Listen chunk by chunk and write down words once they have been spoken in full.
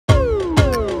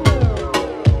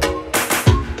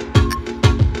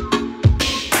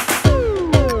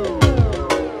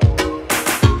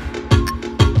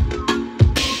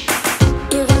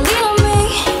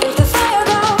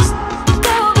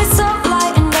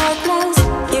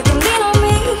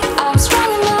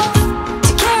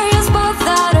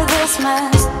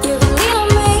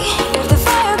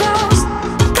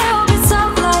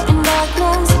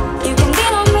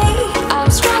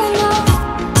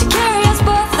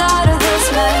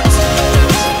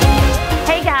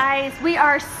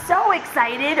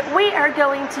excited. We are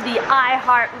going to the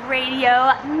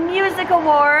iHeartRadio Music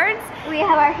Awards. We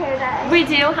have our hair done. We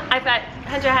do. I've got,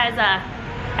 Hunter has a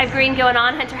green going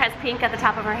on. Hunter has pink at the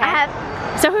top of her head.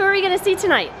 So who are we going to see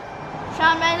tonight?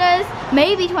 Shawn Mendes,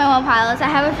 maybe 21 Pilots. I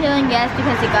have a feeling yes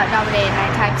because he got nominated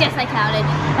 9 times. Yes, I counted.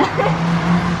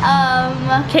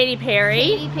 Katy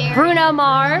Perry, Bruno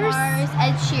Mars,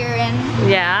 Ed Sheeran.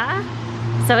 Yeah.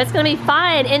 So it's gonna be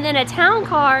fun. And then a town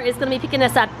car is gonna be picking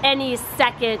us up any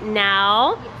second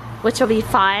now, which will be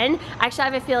fun. Actually, I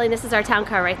have a feeling this is our town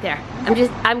car right there.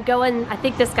 I'm going, I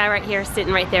think this guy right here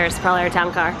sitting right there is probably our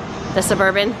town car. The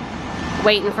Suburban,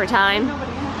 waiting for time.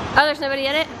 Oh, there's nobody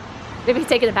in it? Maybe he's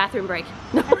taking a bathroom break.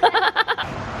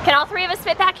 Can all 3 of us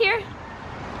fit back here?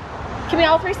 Can we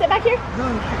all 3 sit back here?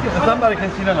 No, somebody can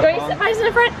sit on the front. Somebody's in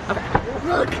the front? Okay.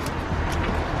 Look.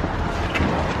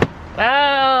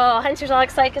 Oh, Hunter's all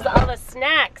excited because of all the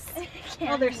snacks.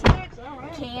 Oh, there's snacks. All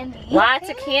right. Candy. Lots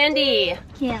of candy.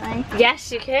 Can't I? Yes,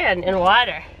 you can. And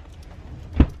water.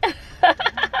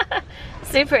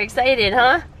 Super excited,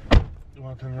 huh? You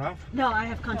want to turn it off? No, I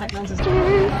have contact lenses.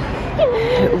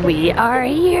 We are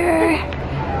here.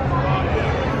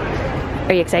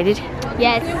 Are you excited?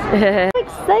 Yes.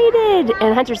 Excited.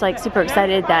 And Hunter's like super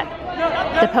excited that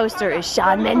the poster is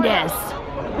Shawn Mendes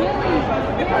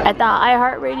at the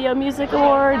iHeartRadio Music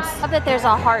Awards. I love that there's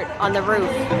a heart on the roof.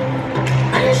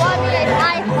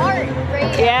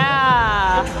 iHeartRadio.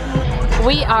 Yeah.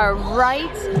 We are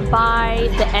right by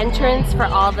the entrance for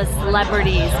all the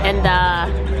celebrities and the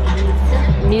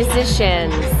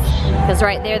musicians. Because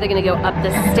right there, they're gonna go up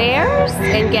the stairs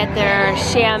and get their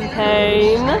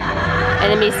champagne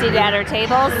and then be seated at our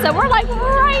tables. So we're like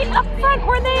right up front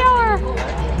where they are.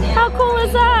 How cool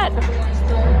is that?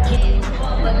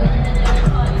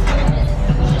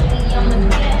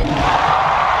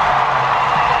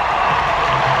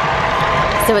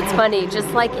 So it's funny,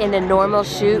 just like in a normal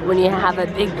shoot, when you have a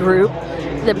big group,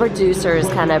 the producer is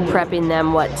kind of prepping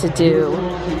them what to do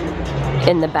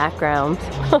in the background.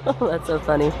 That's so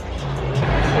funny.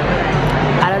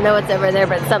 I don't know what's over there,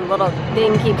 but some little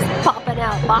thing keeps popping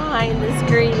out behind the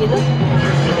screen.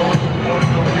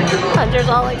 Hunter's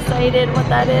all excited what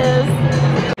that is.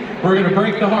 We're gonna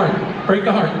break the heart. Break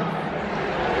the heart.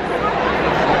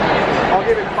 I'll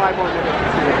give it 5 more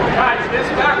minutes. Guys, this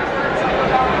back.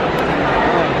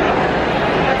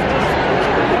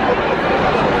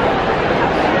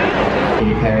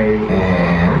 Katy Perry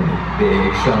and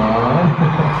Big Sean.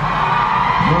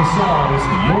 Your songs,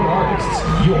 your artists,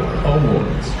 your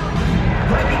awards.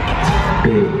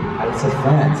 Big. I said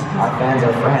friends. Our fans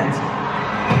are friends.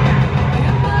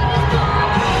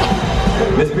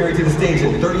 Miss Perry to the stage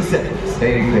in 30 seconds.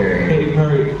 Katy Perry. Katy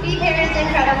Perry. Katy Perry is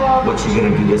incredible. What's she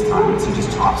gonna do this time? She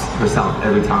just tops herself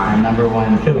every time.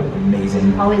 #1 killer.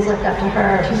 Amazing. Always looked up to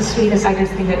her. She's the sweetest. I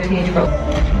just think that teenage girl.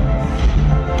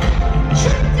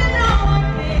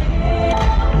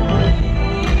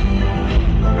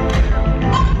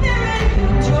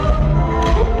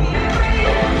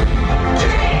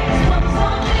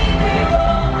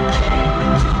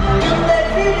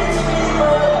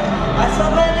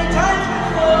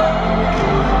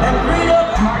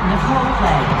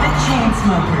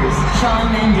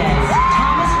 Shawn Mendes,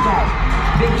 Thomas Rhett,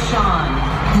 Big Sean,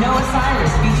 Noah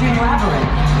Cyrus featuring Labyrinth,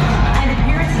 and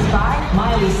appearances by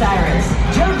Miley Cyrus,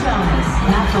 Joe Jonas,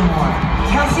 Macklemore,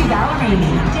 Kelsey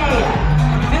Ballerini, Daya,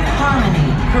 Fifth Harmony,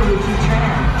 Karuchi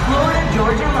Tran, Florida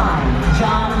Georgia Line,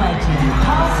 John Legend,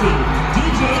 Halsey,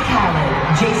 DJ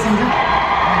Khaled, Jason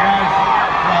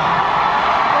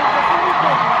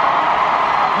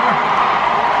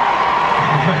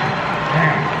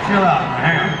Chill out,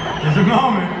 man. There's a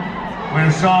moment when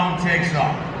a song takes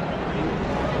off.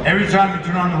 Every time you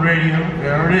turn on the radio,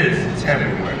 there it is, it's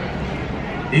everywhere.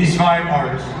 These 5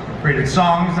 artists have created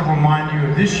songs that will remind you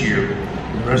of this year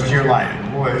and the rest of your life.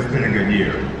 Boy, it's been a good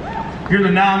year. Here are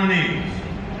the nominees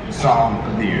for Song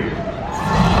of the Year.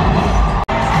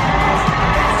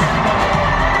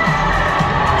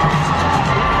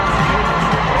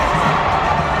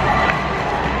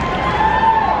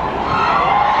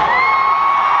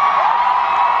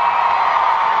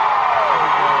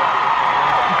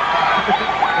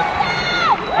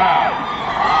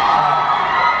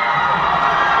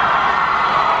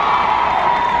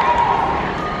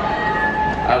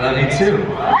 I love you too.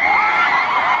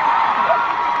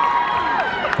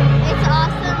 It's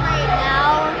awesome right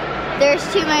now. There's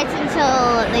 2 minutes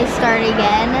until they start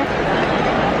again.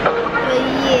 But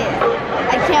yeah,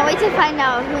 I can't wait to find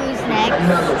out who's next.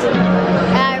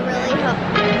 I really hope.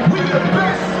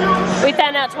 We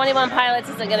found out 21 Pilots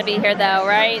isn't going to be here though,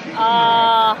 right?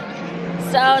 Oh,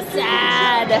 so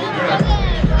sad. I'm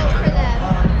gonna vote for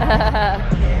them.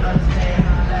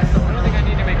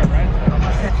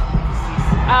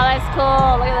 Oh, that's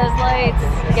cool. Look at those lights.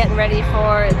 Getting ready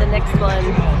for the next one.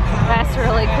 That's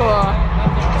really cool.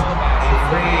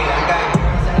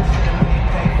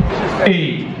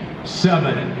 8,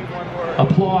 7.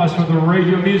 Applause for the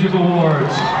Radio Music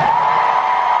Awards.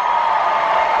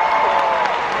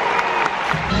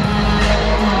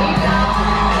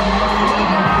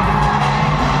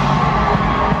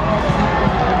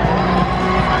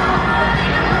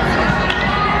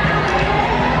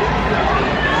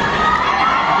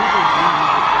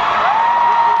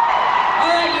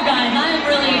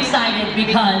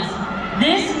 Because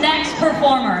this next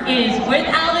performer is,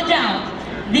 without a doubt,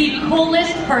 the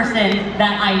coolest person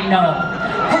that I know.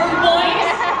 Her voice,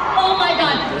 oh my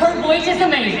god, her voice is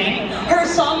amazing. Her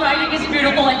songwriting is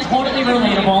beautiful and totally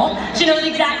relatable. She knows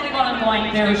exactly what I'm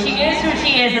going through. She is who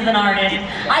she is as an artist.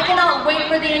 I cannot wait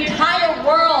for the entire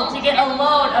world to get a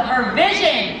load of her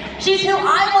vision. She's who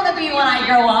I want to be when I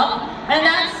grow up, and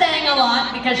that's saying a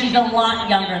lot because she's a lot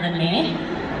younger than me.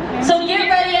 So get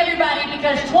ready, everybody,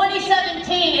 because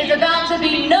 2017 is about to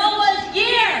be Noah's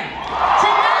year.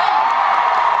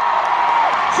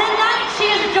 Tonight she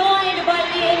is joined by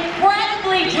the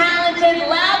incredibly talented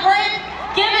Labyrinth.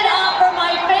 Give it up for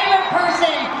my favorite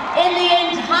person in the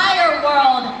entire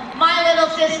world, my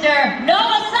little sister,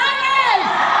 Noah Cyrus!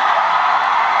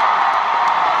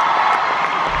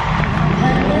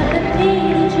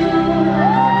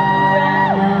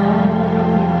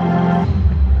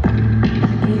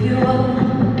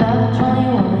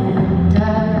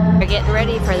 Getting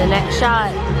ready for the next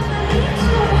shot.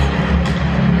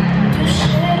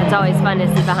 It's always fun to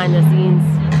see behind the scenes.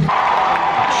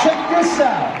 Check this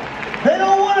out. They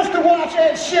don't want us to watch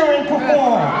Ed Sheeran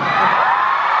perform.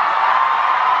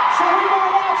 So we're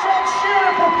gonna watch Ed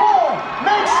Sheeran perform.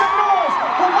 Make some noise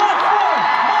for my friend,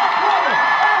 my brother,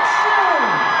 Ed Sheeran.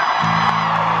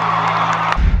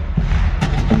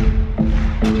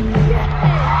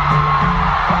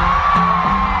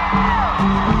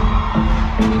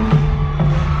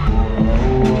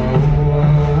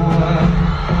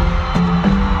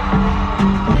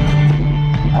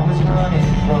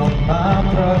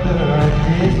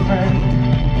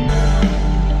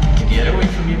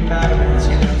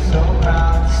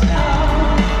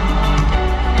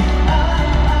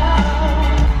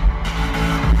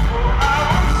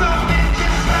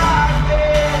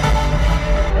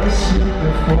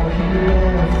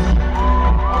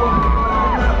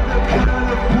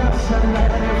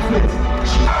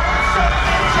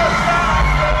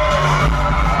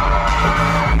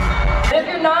 If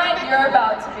you're not, you're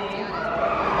about to be.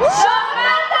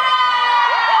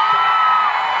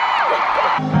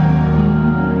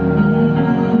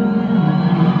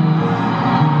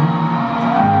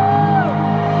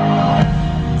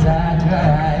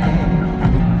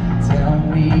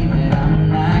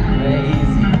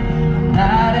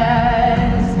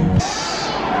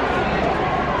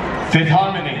 Fifth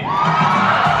Harmony.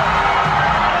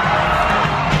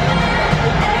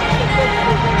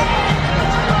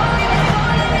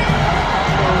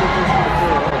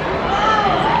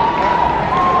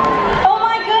 Oh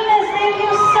my goodness, thank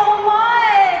you so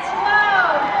much!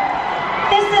 Wow!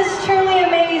 This is truly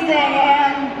amazing,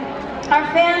 and our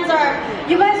fans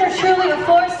you guys are truly a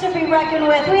force to be reckoned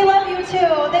with. We love you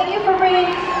too. Thank you for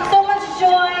bringing so much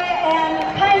joy and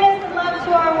kindness and love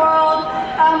to our world.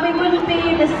 We wouldn't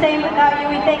be the same without you.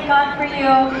 We thank God for you.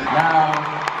 Now,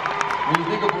 when you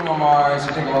think of Bruno Mars,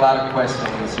 you think of a lot of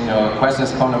questions. You know,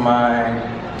 questions come to mind.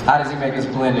 How does he make his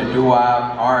blend of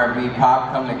doo-wop, R&B,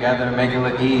 pop come together, make it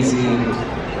look easy?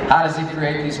 How does he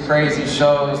create these crazy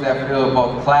shows that feel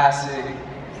both classic,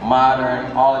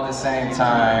 modern, all at the same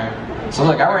time? So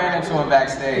look, I ran into him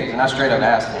backstage and I straight up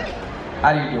asked him,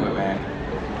 how do you do it, man?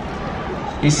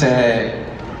 He said,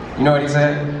 you know what he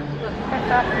said?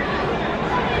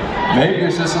 Maybe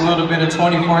it's just a little bit of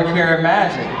 24 karat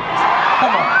magic.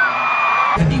 Come on.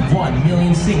 71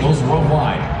 million singles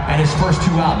worldwide, and his first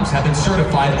 2 albums have been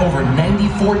certified over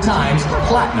 94 times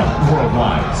platinum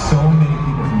worldwide. So many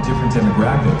people from different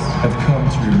demographics have come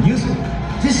to your music.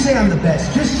 Just say I'm the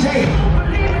best. Just say it.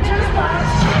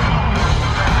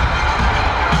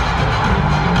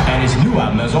 And his new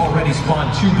album has already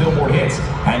spawned 2 Billboard hits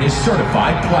and is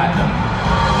certified platinum.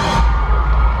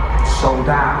 Sold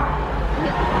out.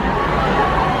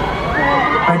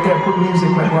 Right there, put music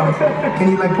like what I'm thinking. Can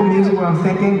you like put music where I'm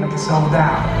thinking? Like it's sold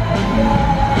out.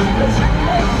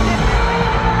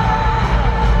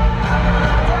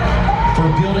 For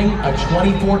building a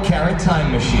 24 karat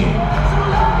time machine.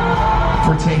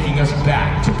 For taking us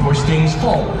back to push things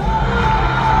forward.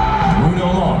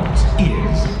 Bruno Mars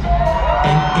is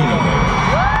an innovator.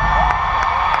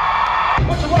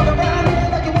 But you walk around here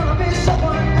like you wanna be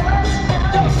someone else.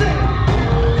 Don't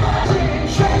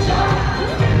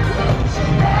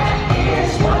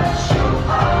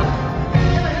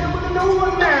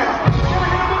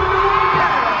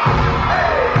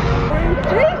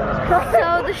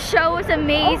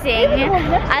amazing.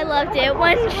 I loved it.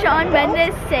 When Shawn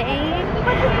Mendes sang,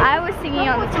 I was singing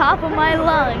on the top of my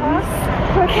lungs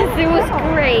because it was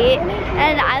great.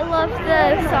 And I loved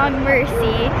the song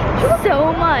Mercy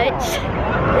so much.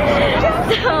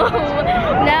 So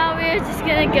now we're just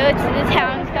gonna go to the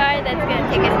town car